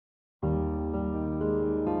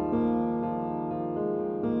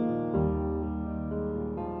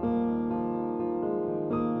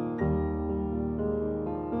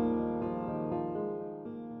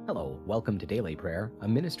Welcome to Daily Prayer, a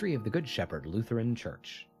ministry of the Good Shepherd Lutheran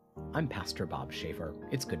Church. I'm Pastor Bob Schaefer.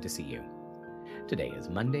 It's good to see you. Today is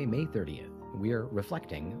Monday, May 30th. We're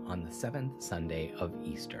reflecting on the seventh Sunday of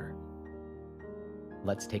Easter.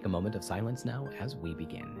 Let's take a moment of silence now as we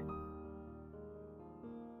begin.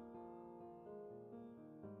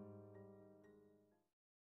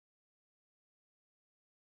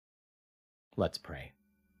 Let's pray.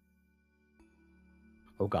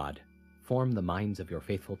 O God, form the minds of your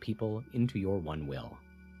faithful people into your one will.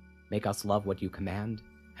 Make us love what you command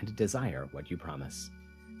and desire what you promise,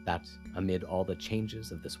 that, amid all the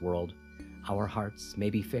changes of this world, our hearts may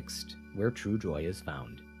be fixed where true joy is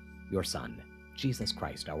found, your Son, Jesus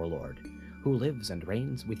Christ our Lord, who lives and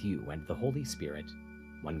reigns with you and the Holy Spirit,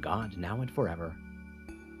 one God, now and forever.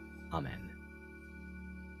 Amen.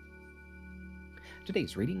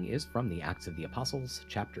 Today's reading is from the Acts of the Apostles,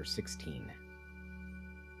 chapter 16.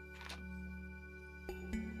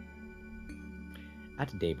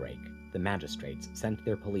 At daybreak, the magistrates sent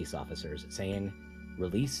their police officers, saying,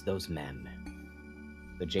 "Release those men."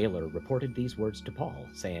 The jailer reported these words to Paul,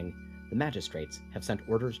 saying, "The magistrates have sent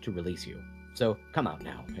orders to release you, so come out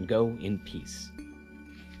now and go in peace."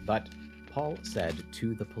 But Paul said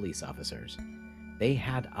to the police officers, "They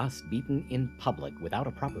had us beaten in public without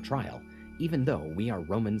a proper trial, even though we are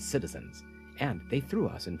Roman citizens, and they threw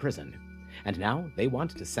us in prison. And now they want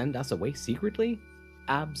to send us away secretly?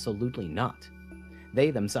 Absolutely not. They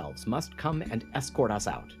themselves must come and escort us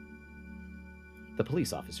out." The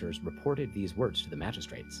police officers reported these words to the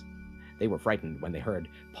magistrates. They were frightened when they heard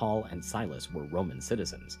Paul and Silas were Roman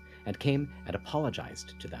citizens, and came and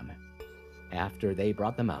apologized to them. After they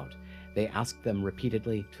brought them out, they asked them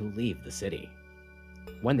repeatedly to leave the city.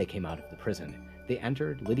 When they came out of the prison, they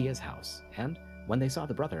entered Lydia's house, and when they saw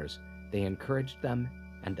the brothers, they encouraged them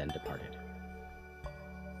and then departed.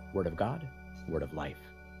 Word of God, word of life.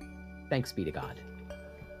 Thanks be to God.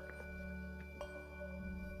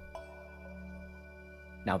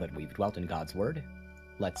 Now that we've dwelt in God's Word,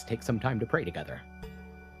 let's take some time to pray together.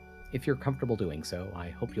 If you're comfortable doing so,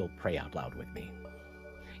 I hope you'll pray out loud with me.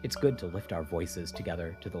 It's good to lift our voices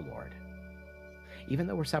together to the Lord. Even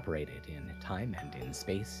though we're separated in time and in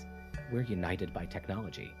space, we're united by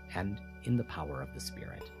technology and in the power of the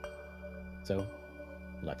Spirit. So,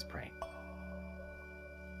 let's pray.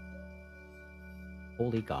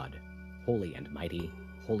 Holy God, holy and mighty,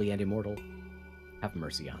 holy and immortal, have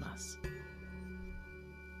mercy on us.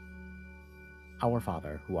 Our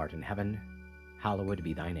Father, who art in heaven, hallowed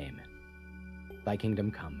be thy name. Thy kingdom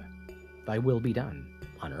come, thy will be done,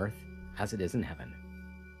 on earth as it is in heaven.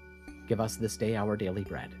 Give us this day our daily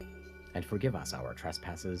bread, and forgive us our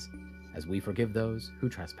trespasses, as we forgive those who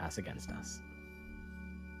trespass against us.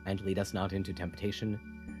 And lead us not into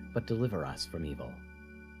temptation, but deliver us from evil.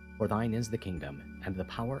 For thine is the kingdom, and the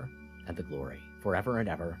power, and the glory, forever and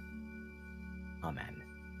ever. Amen.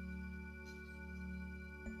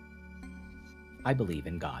 I believe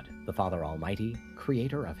in God, the Father Almighty,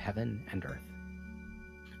 creator of heaven and earth.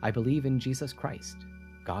 I believe in Jesus Christ,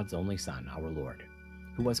 God's only Son, our Lord,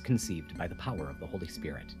 who was conceived by the power of the Holy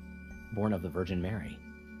Spirit, born of the Virgin Mary,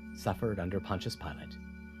 suffered under Pontius Pilate,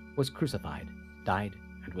 was crucified, died,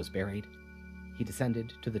 and was buried. He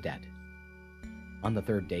descended to the dead. On the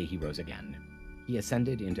third day he rose again. He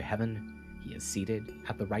ascended into heaven. He is seated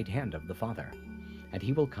at the right hand of the Father, and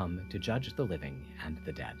he will come to judge the living and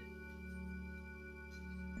the dead.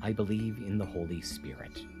 I believe in the Holy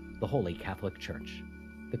Spirit, the Holy Catholic Church,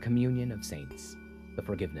 the communion of saints, the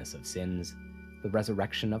forgiveness of sins, the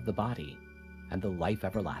resurrection of the body, and the life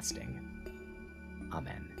everlasting.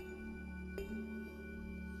 Amen.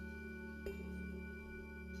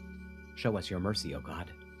 Show us your mercy, O God,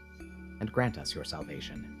 and grant us your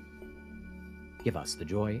salvation. Give us the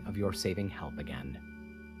joy of your saving help again,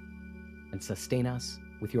 and sustain us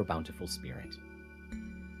with your bountiful Spirit.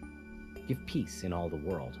 Give peace in all the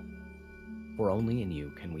world, for only in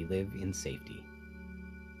you can we live in safety.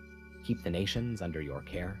 Keep the nations under your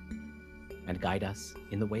care, and guide us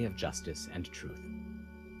in the way of justice and truth.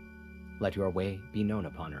 Let your way be known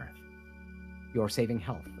upon earth, your saving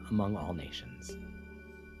health among all nations.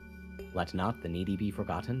 Let not the needy be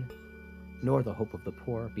forgotten, nor the hope of the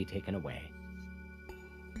poor be taken away.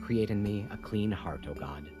 Create in me a clean heart, O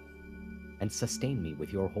God, and sustain me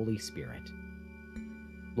with your Holy Spirit.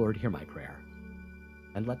 Lord, hear my prayer,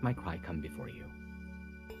 and let my cry come before you.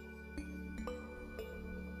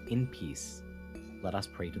 In peace, let us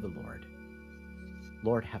pray to the Lord.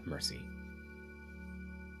 Lord, have mercy.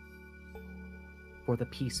 For the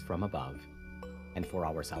peace from above, and for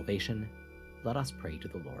our salvation, let us pray to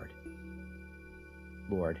the Lord.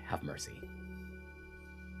 Lord, have mercy.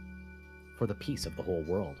 For the peace of the whole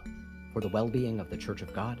world, For the well-being of the Church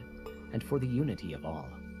of God, and for the unity of all,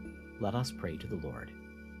 let us pray to the Lord.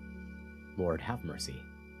 Lord, have mercy.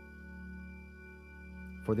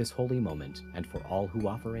 For this holy moment, and for all who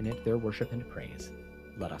offer in it their worship and praise,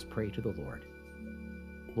 let us pray to the Lord.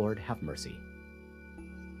 Lord, have mercy.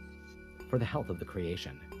 For the health of the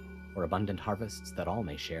creation, for abundant harvests that all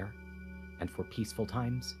may share, and for peaceful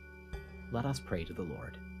times, let us pray to the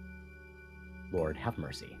Lord. Lord, have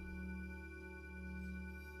mercy.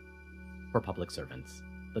 For public servants,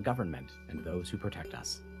 the government, and those who protect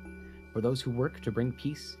us, for those who work to bring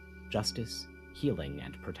peace, justice, healing,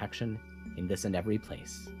 and protection in this and every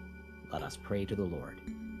place, let us pray to the Lord.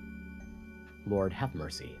 Lord, have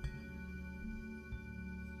mercy.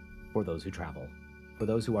 For those who travel, for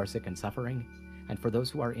those who are sick and suffering, and for those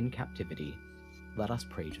who are in captivity, let us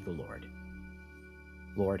pray to the Lord.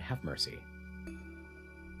 Lord, have mercy.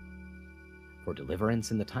 For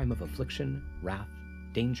deliverance in the time of affliction, wrath,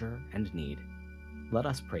 danger, and need, let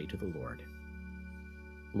us pray to the Lord.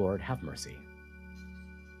 Lord, have mercy.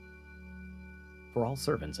 For all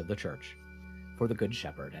servants of the Church, for the Good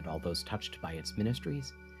Shepherd and all those touched by its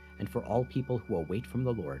ministries, and for all people who await from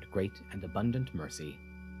the Lord great and abundant mercy,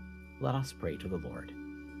 let us pray to the Lord.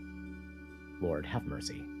 Lord, have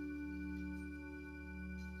mercy.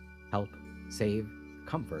 Help, save,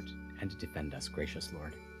 comfort, and defend us, gracious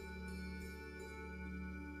Lord.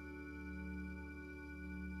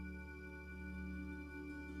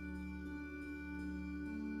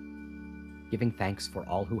 Giving thanks for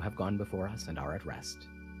all who have gone before us and are at rest,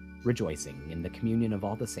 rejoicing in the communion of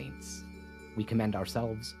all the saints, we commend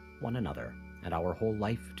ourselves, one another, and our whole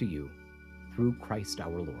life to you, through Christ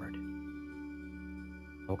our Lord.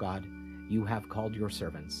 O God, you have called your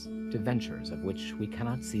servants to ventures of which we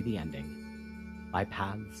cannot see the ending, by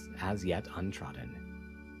paths as yet untrodden,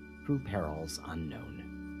 through perils unknown.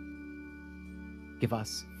 Give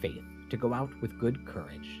us faith to go out with good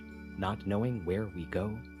courage, not knowing where we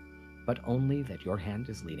go, but only that your hand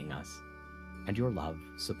is leading us, and your love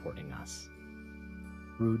supporting us.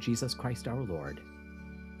 Through Jesus Christ our Lord.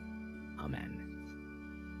 Amen.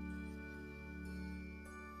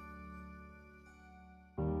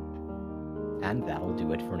 And that'll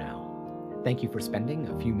do it for now. Thank you for spending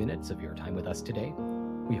a few minutes of your time with us today.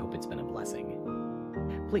 We hope it's been a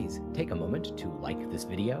blessing. Please take a moment to like this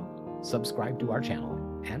video, subscribe to our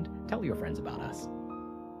channel, and tell your friends about us.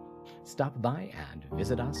 Stop by and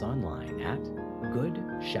visit us online at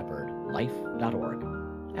goodshepherdlife.org.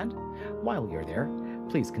 And while you're there,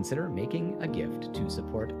 please consider making a gift to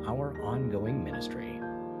support our ongoing ministry.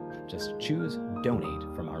 Just choose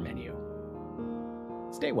Donate from our menu.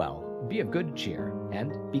 Stay well, be of good cheer,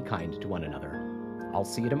 and be kind to one another. I'll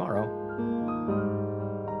see you tomorrow.